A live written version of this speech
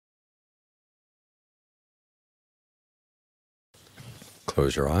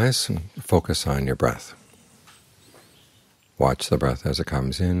Close your eyes and focus on your breath. Watch the breath as it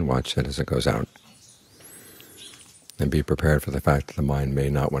comes in, watch it as it goes out. And be prepared for the fact that the mind may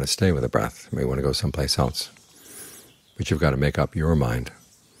not want to stay with the breath, it may want to go someplace else. But you've got to make up your mind.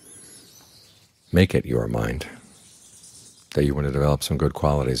 Make it your mind that you want to develop some good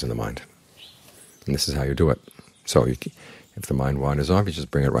qualities in the mind. And this is how you do it. So if the mind wanders off, you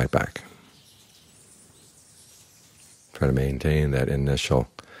just bring it right back. Try to maintain that initial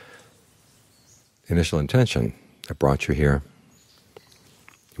intention that brought you here.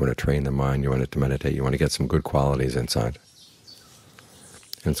 You want to train the mind, you want it to meditate, you want to get some good qualities inside.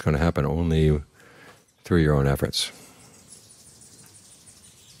 And it's going to happen only through your own efforts.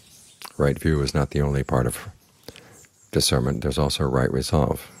 Right view is not the only part of discernment. There's also right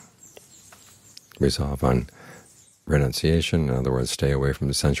resolve. Resolve on renunciation, in other words, stay away from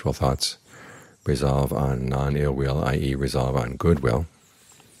the sensual thoughts. Resolve on non-ill will, i.e. resolve on goodwill,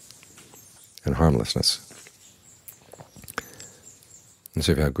 and harmlessness. And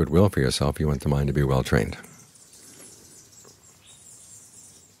so if you have goodwill for yourself, you want the mind to be well trained.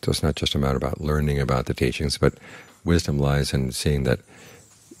 So it's not just a matter about learning about the teachings, but wisdom lies in seeing that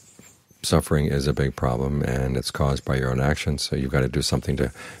suffering is a big problem and it's caused by your own actions, so you've got to do something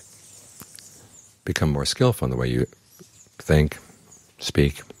to become more skillful in the way you think,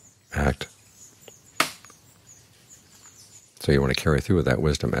 speak, act. So you want to carry through with that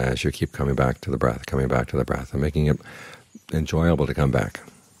wisdom as you keep coming back to the breath, and making it enjoyable to come back.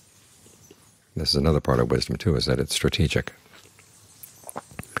 This is another part of wisdom, too, is that it's strategic.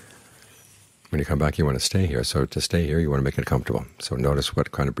 When you come back, you want to stay here. So to stay here, you want to make it comfortable. So notice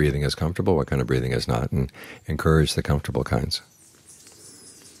what kind of breathing is comfortable, what kind of breathing is not, and encourage the comfortable kinds.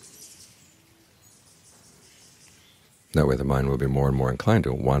 That way the mind will be more and more inclined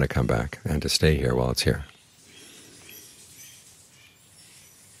to want to come back and to stay here while it's here.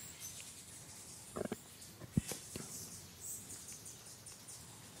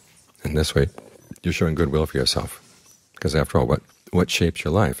 And this way, you're showing goodwill for yourself. Because after all, what shapes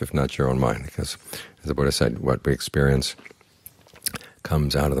your life if not your own mind? Because, as the Buddha said, what we experience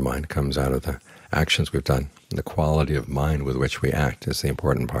comes out of the mind, comes out of the actions we've done. And the quality of mind with which we act is the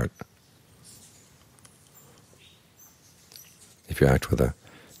important part. If you act with a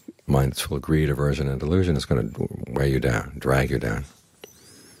mind that's full of greed, aversion, and delusion, it's going to weigh you down, drag you down.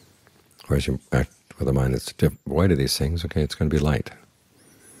 Whereas you act with a mind that's devoid of these things, okay, it's going to be light.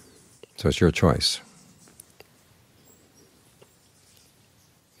 So it's your choice.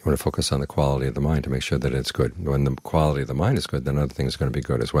 You want to focus on the quality of the mind to make sure that it's good. When the quality of the mind is good, then other things are going to be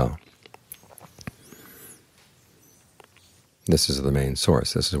good as well. This is the main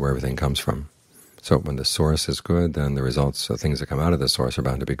source. This is where everything comes from. So when the source is good, then the results, the things that come out of the source, are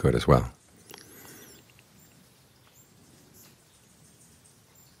bound to be good as well.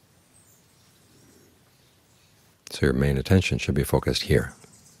 So your main attention should be focused here.